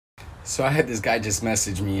So I had this guy just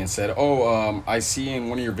message me and said, "Oh, I see in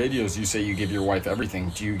one of your videos you say you give your wife everything.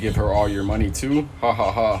 Do you give her all your money too?" Ha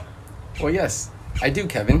ha ha. Well, yes, I do,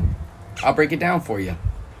 Kevin. I'll break it down for you.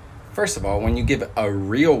 First of all, when you give a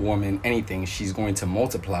real woman anything, she's going to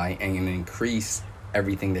multiply and increase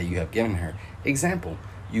everything that you have given her. Example,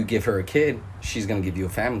 you give her a kid, she's going to give you a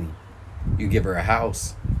family. You give her a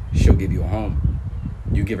house, she'll give you a home.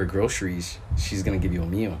 You give her groceries, she's going to give you a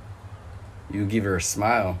meal. You give her a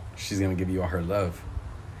smile, she's going to give you all her love.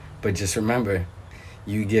 But just remember,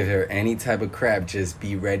 you give her any type of crap, just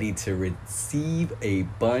be ready to receive a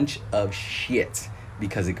bunch of shit,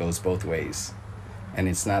 because it goes both ways. And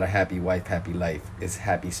it's not a happy wife, happy life. It's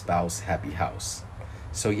happy spouse, happy house.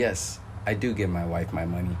 So yes, I do give my wife my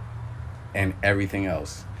money and everything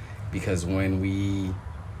else, because when we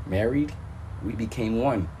married, we became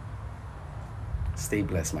one. Stay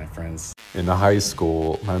blessed, my friends. In high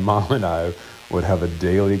school, my mom and I would have a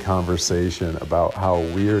daily conversation about how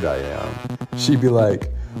weird I am. She'd be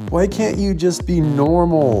like, "Why can't you just be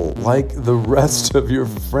normal like the rest of your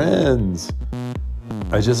friends?"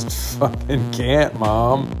 I just fucking can't,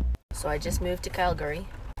 Mom. So I just moved to Calgary.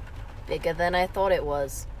 Bigger than I thought it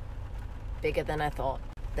was. Bigger than I thought.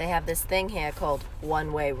 They have this thing here called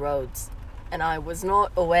one-way roads. And I was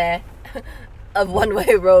not aware of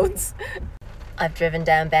one-way roads. I've driven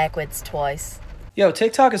down backwards twice. Yo,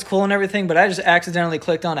 TikTok is cool and everything, but I just accidentally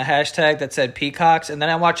clicked on a hashtag that said peacocks, and then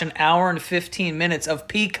I watch an hour and 15 minutes of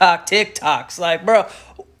peacock TikToks. Like, bro,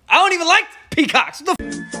 I don't even like peacocks. What the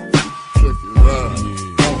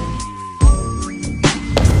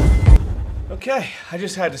Okay, I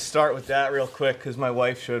just had to start with that real quick because my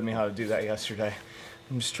wife showed me how to do that yesterday.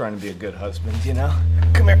 I'm just trying to be a good husband, you know?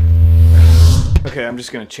 Come here. Okay, I'm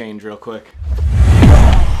just gonna change real quick.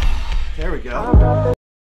 There we go.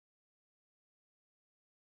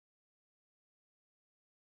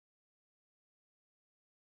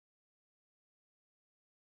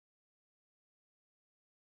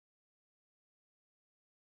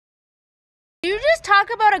 Did you just talk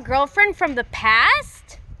about a girlfriend from the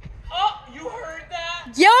past? Oh, you heard that?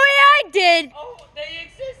 Yo, yeah, I did. Oh, they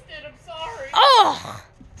existed. I'm sorry. Oh,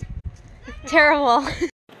 terrible.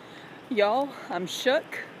 Y'all, I'm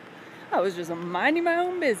shook. I was just minding my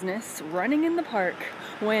own business, running in the park,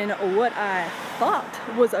 when what I thought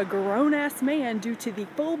was a grown-ass man due to the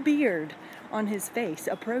full beard on his face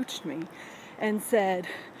approached me and said,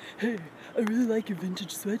 "Hey, I really like your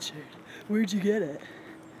vintage sweatshirt. Where'd you get it?"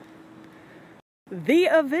 The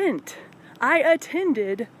event. I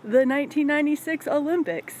attended the 1996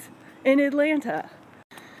 Olympics in Atlanta.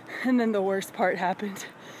 And then the worst part happened.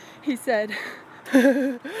 He said,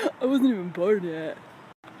 "I wasn't even born yet."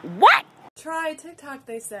 What? Try TikTok,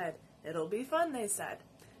 they said. It'll be fun, they said.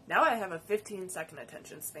 Now I have a 15-second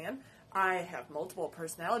attention span. I have multiple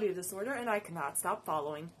personality disorder, and I cannot stop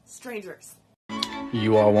following strangers.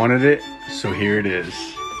 You all wanted it, so here it is.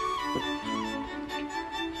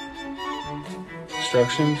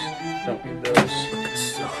 Instructions, don't need those. It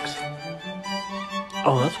sucks.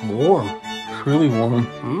 Oh, that's warm. It's really warm.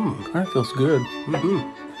 Kind of feels good.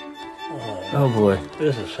 Oh boy.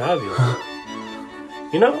 This is fabulous.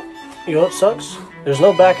 You know what sucks? There's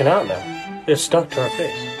no backing out now. It's stuck to our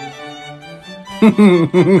face.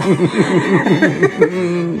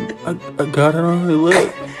 I got it on the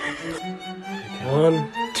lip.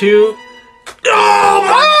 1, 2. Oh!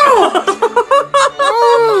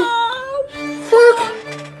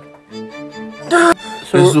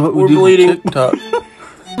 So this is what we're we do bleeding. On TikTok.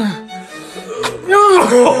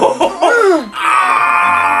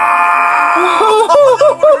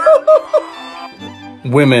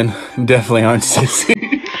 Women definitely aren't sissy.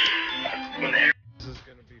 This is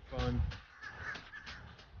gonna be fun.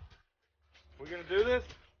 We're gonna do this?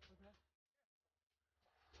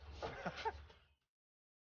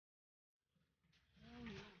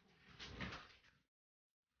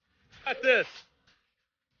 Got this.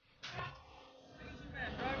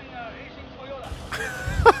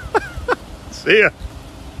 See ya.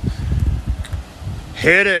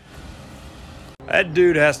 Hit it. That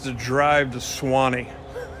dude has to drive to Swanee.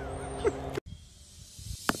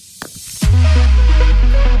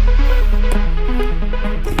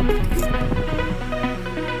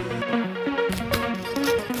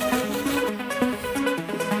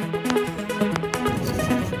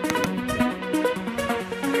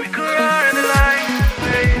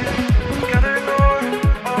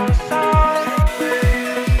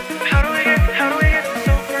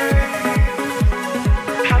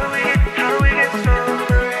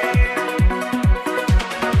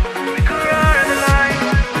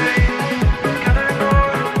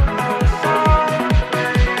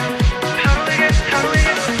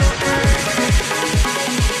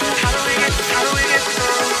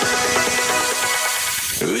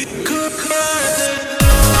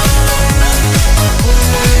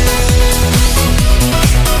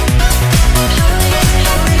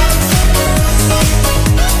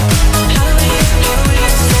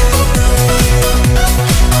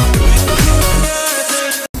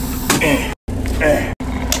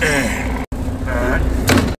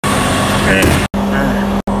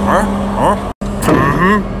 There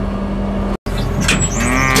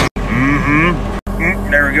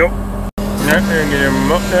we go.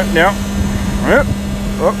 Now. Yep.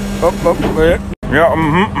 Up.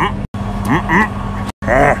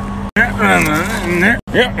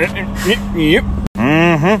 Yeah. Yep.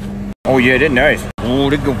 Oh yeah, that's nice. Oh,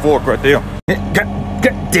 that's a good fork right there.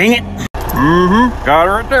 Dang it. Got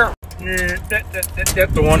her right there. Yeah,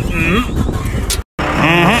 that's the one.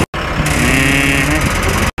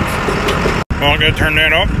 Oh, I gotta turn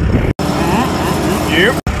that up.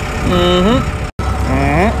 Yep.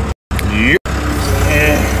 Yep.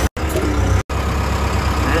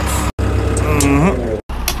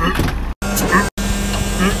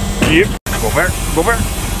 Yep. Go back.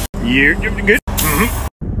 Yep. Good.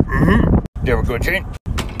 There we go, chain.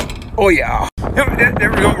 Oh yeah. Yep,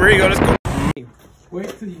 there we go. There you go. Let's go.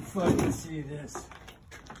 Wait till you fucking see this.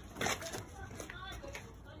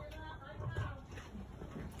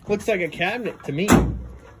 Looks like a cabinet to me.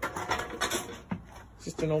 It's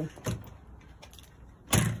just an old.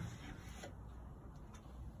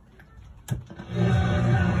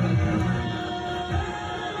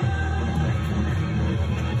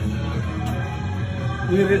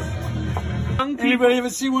 Look at this. Anybody ever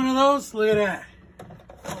see one of those? Look at that.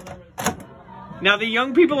 Now the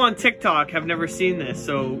young people on TikTok have never seen this,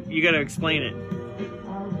 so you gotta explain it.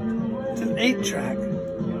 It's an 8-track.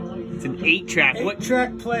 It's an 8-track.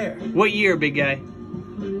 8-track player. What year, big guy?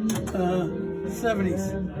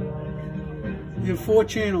 70s. You have 4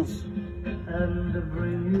 channels.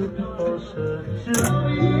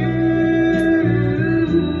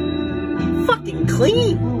 Fucking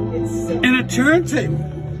clean. And a turntable.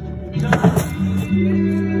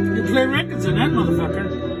 You play records on that motherfucker.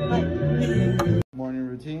 Morning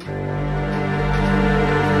routine.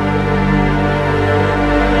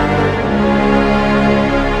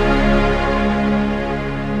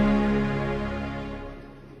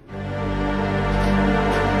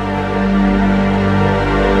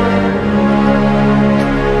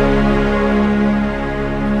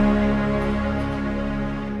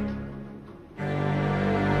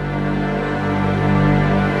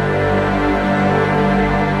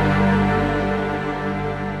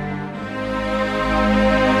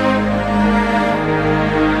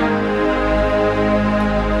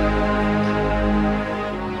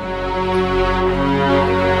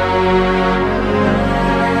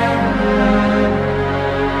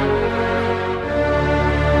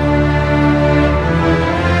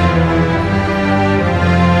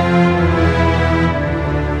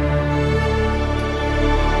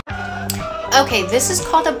 Okay, this is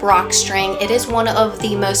called a Brock string. It is one of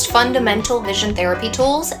the most fundamental vision therapy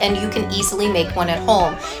tools, and you can easily make one at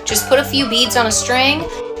home. Just put a few beads on a string,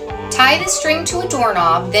 tie the string to a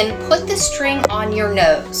doorknob, then put the string on your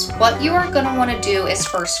nose. What you are going to want to do is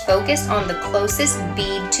first focus on the closest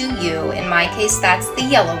bead to you. In my case, that's the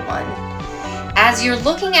yellow one. As you're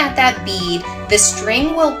looking at that bead, the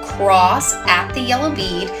string will cross at the yellow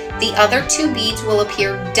bead. The other 2 beads will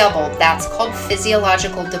appear doubled. That's called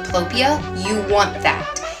physiological diplopia. You want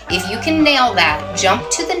that. If you can nail that, jump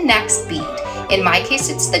to the next bead. In my case,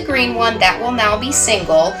 it's the green one. That will now be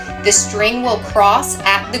single. The string will cross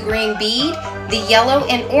at the green bead. The yellow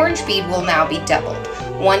and orange bead will now be doubled.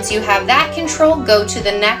 Once you have that control, go to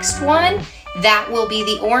the next one. That will be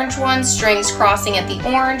the orange one, strings crossing at the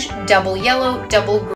orange, double yellow, double green.